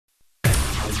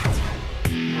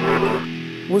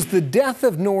Was the death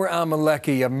of Noor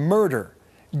al-Maleki a murder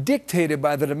dictated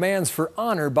by the demands for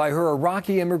honor by her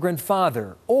Iraqi immigrant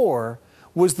father, or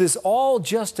was this all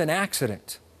just an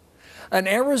accident? An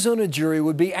Arizona jury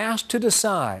would be asked to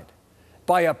decide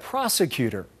by a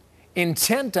prosecutor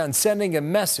intent on sending a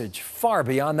message far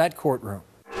beyond that courtroom.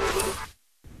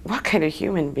 What kind of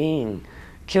human being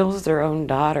kills their own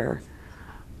daughter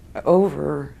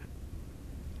over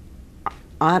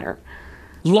honor?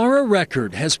 Laura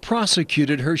Record has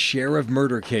prosecuted her share of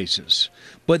murder cases,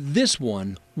 but this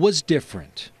one was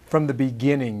different. From the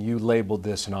beginning, you labeled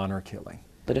this an honor killing.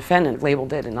 The defendant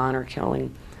labeled it an honor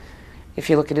killing. If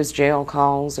you look at his jail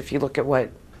calls, if you look at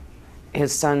what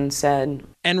his son said.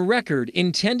 And Record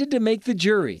intended to make the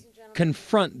jury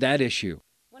confront that issue.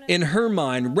 In her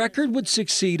mind, Record would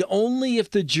succeed only if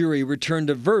the jury returned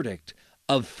a verdict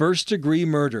of first-degree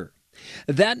murder.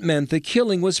 That meant the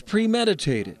killing was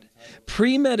premeditated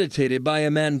by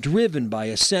a man driven by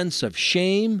a sense of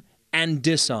shame and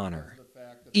dishonor.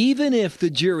 Even if the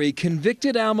jury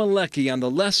convicted al-Maleki on the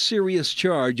less serious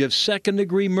charge of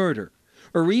second-degree murder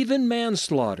or even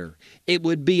manslaughter, it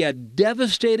would be a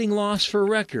devastating loss for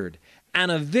Record and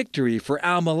a victory for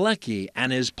al-Maleki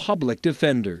and his public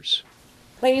defenders.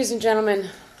 Ladies and gentlemen,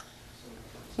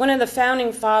 one of the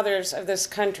founding fathers of this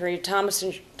country,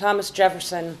 Thomas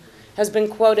Jefferson, has been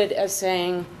quoted as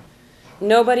saying,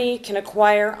 "Nobody can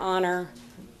acquire honor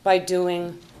by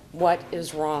doing what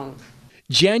is wrong."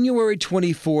 January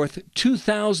 24th,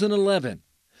 2011,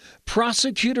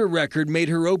 prosecutor Record made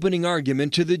her opening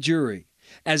argument to the jury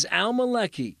as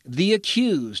al-Maleki, the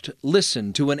accused,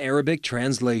 listened to an Arabic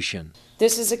translation.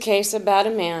 This is a case about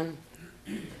a man,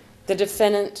 the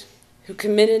defendant, who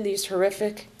committed these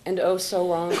horrific and oh so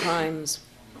wrong crimes,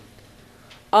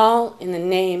 all in the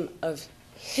name of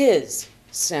his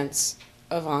sense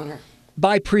of honor.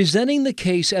 By presenting the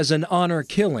case as an honor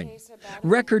killing,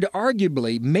 Record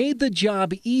arguably made the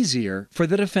job easier for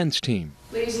the defense team.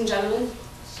 Ladies and gentlemen,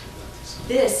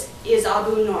 this is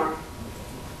Abu Noor,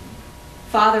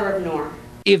 father of Noor.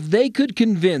 If they could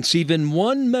convince even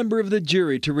one member of the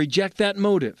jury to reject that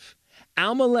motive,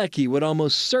 al-Maleki would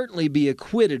almost certainly be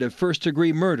acquitted of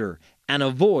first-degree murder and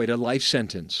avoid a life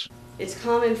sentence. It's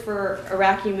common for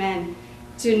Iraqi men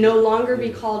to no longer be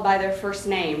called by their first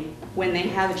name when they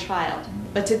have a child,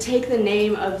 but to take the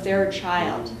name of their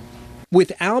child.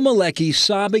 With al-Maleki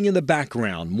sobbing in the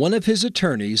background, one of his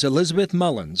attorneys, Elizabeth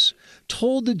Mullins,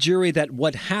 told the jury that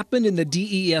what happened in the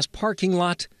DES parking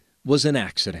lot was an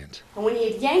accident. And when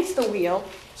he yanks the wheel,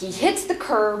 he hits the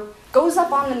curb, goes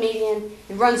up on the median,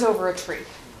 and runs over a tree.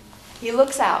 He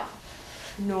looks out.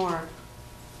 Noor,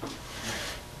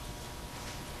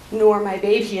 my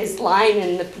baby is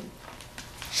lying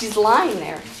she's lying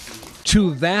there.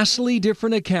 Two vastly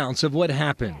different accounts of what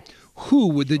happened. Who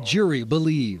would the jury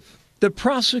believe? The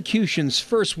prosecution's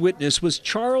first witness was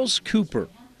Charles Cooper,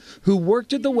 who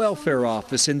worked at the welfare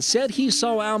office and said he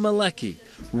saw al-Maleki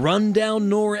run down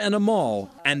Noor and Amal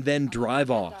and then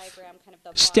drive off.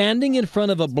 Standing in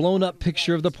front of a blown-up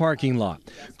picture of the parking lot,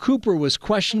 Cooper was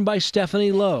questioned by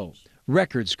Stephanie Lowe,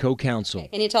 Record's co-counsel.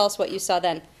 Can you tell us what you saw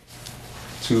then?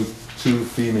 Two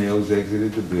females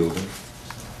exited the building,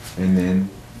 and then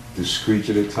the screech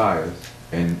of the tires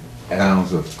and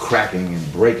sounds of cracking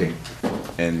and breaking,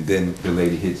 and then the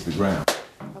lady hits the ground.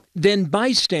 Then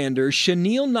bystander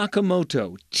Shanil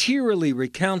Nakamoto tearily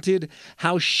recounted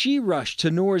how she rushed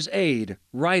to Noor's aid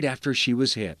right after she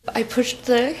was hit. I pushed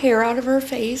the hair out of her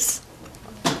face,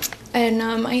 and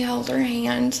I held her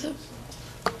hand.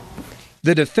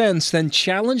 The defense then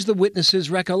challenged the witness's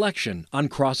recollection on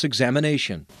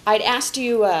cross-examination. I'd asked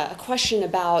you a question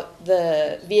about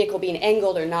the vehicle being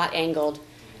angled or not angled.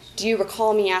 Do you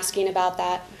recall me asking about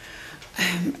that?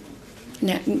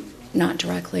 Not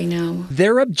directly, no.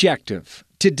 Their objective,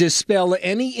 to dispel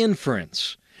any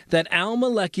inference that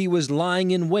al-Maleki was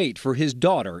lying in wait for his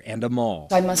daughter and Amal.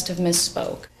 I must have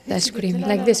misspoke. I screamed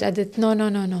like this. I did,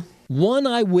 no. One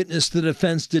eyewitness the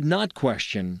defense did not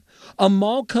question,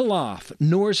 Amal Khalaf,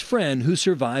 Noor's friend who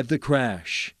survived the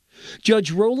crash. Judge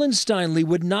Roland Steinley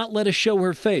would not let us show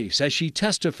her face as she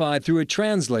testified through a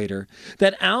translator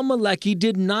that al-Maleki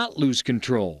did not lose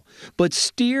control, but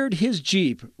steered his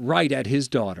Jeep right at his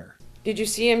daughter. Did you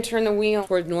see him turn the wheel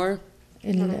toward Noor?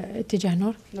 اتجاه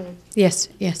نور?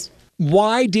 Yes.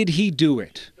 Why did he do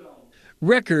it?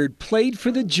 Record played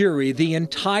for the jury the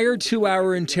entire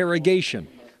 2-hour interrogation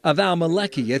of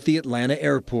al-Maleki at the Atlanta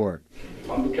airport.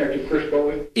 I'm Detective Chris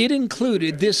Bowie. It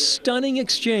included this stunning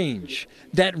exchange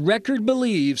that Record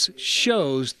believes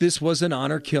shows this was an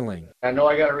honor killing. I know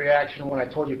I got a reaction when I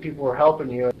told you people were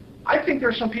helping you. I think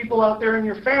there's some people out there in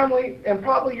your family, and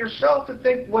probably yourself, that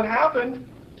think what happened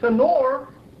to Noor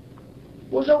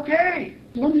was okay.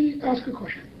 Let me ask a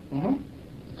question.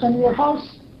 Mm-hmm. And your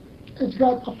house, it's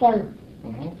got a fire.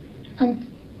 Mm-hmm. And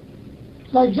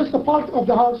like just a part of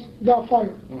the house got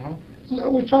fire.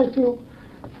 Mm-hmm. We tried to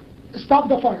stop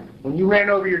the fire. When you ran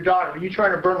over your daughter, were you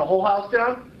trying to burn the whole house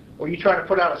down, or were you trying to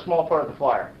put out a small part of the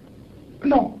fire?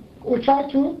 No, we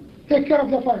tried to take care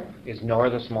of the fire. Is Noor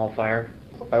the small fire?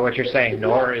 By what you're saying,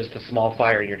 Noor is the small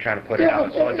fire you're trying to put it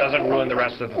out, so it doesn't ruin the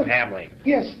rest of the family.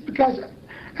 Yes, because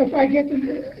if I get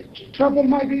in trouble,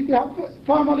 maybe the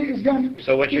family is gone.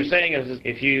 So what you're saying is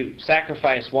if you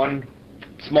sacrifice one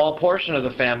small portion of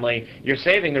the family, you're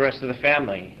saving the rest of the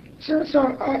family. Sir,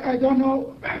 I don't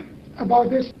know about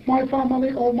this. My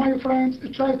family or my friends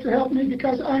try to help me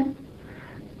because I'm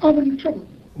in trouble.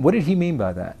 What did he mean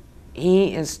by that?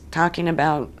 He is talking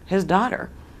about his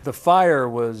daughter. The fire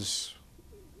was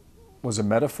a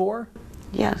metaphor?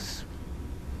 Yes,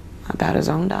 about his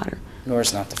own daughter.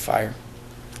 Noor's not the fire.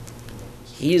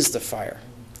 He is the fire.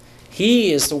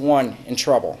 He is the one in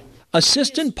trouble.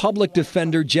 Assistant Public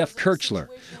Defender Jeff Kirchler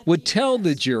would tell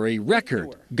the jury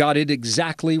Record got it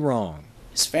exactly wrong.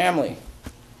 His family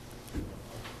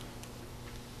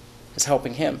is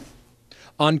helping him.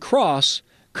 On cross,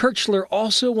 Kirchler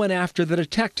also went after the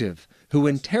detective who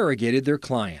interrogated their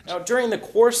client. Now, during the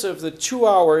course of the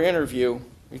 2-hour interview,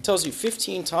 he tells you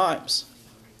 15 times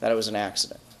that it was an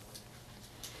accident.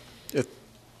 If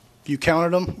you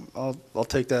counted them, I'll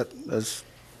take that as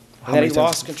how And that many he times?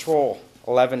 lost control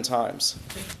 11 times.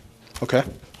 Okay.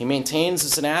 He maintains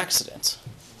it's an accident.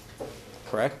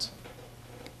 Correct?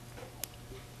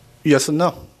 Yes and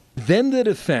no. Then the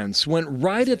defense went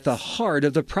right at the heart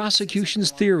of the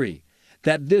prosecution's theory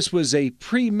that this was a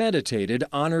premeditated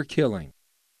honor killing.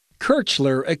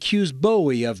 Kirchler accused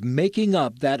Bowie of making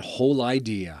up that whole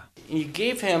idea. You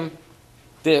gave him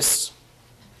this,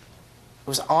 it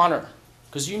was honor,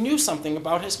 because you knew something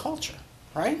about his culture,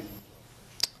 right?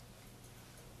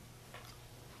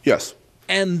 Yes.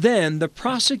 And then the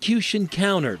prosecution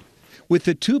countered with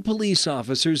the 2 police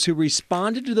officers who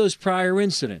responded to those prior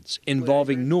incidents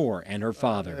involving Noor and her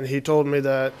father. And he told me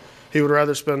that he would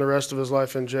rather spend the rest of his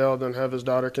life in jail than have his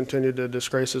daughter continue to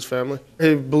disgrace his family.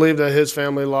 He believed that his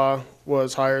family law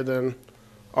was higher than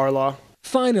our law.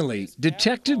 Finally,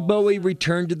 Detective Bowie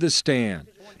returned to the stand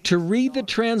to read the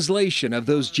translation of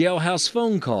those jailhouse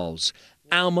phone calls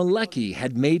Al-Maleki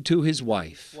had made to his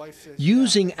wife,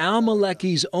 using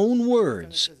Al-Maleki's own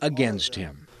words against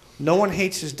him. No one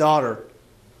hates his daughter,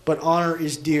 but honor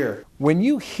is dear. When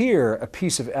you hear a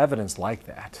piece of evidence like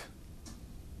that,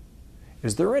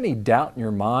 is there any doubt in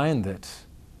your mind that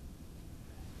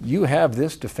you have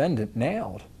this defendant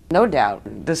nailed? No doubt,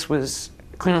 this was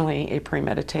clearly a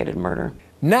premeditated murder.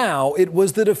 Now it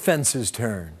was the defense's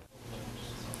turn.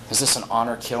 Is this an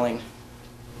honor killing?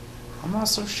 I'm not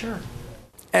so sure.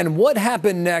 And what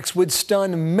happened next would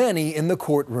stun many in the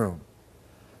courtroom.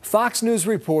 Fox News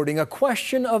reporting A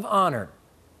Question of Honor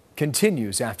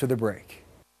continues after the break.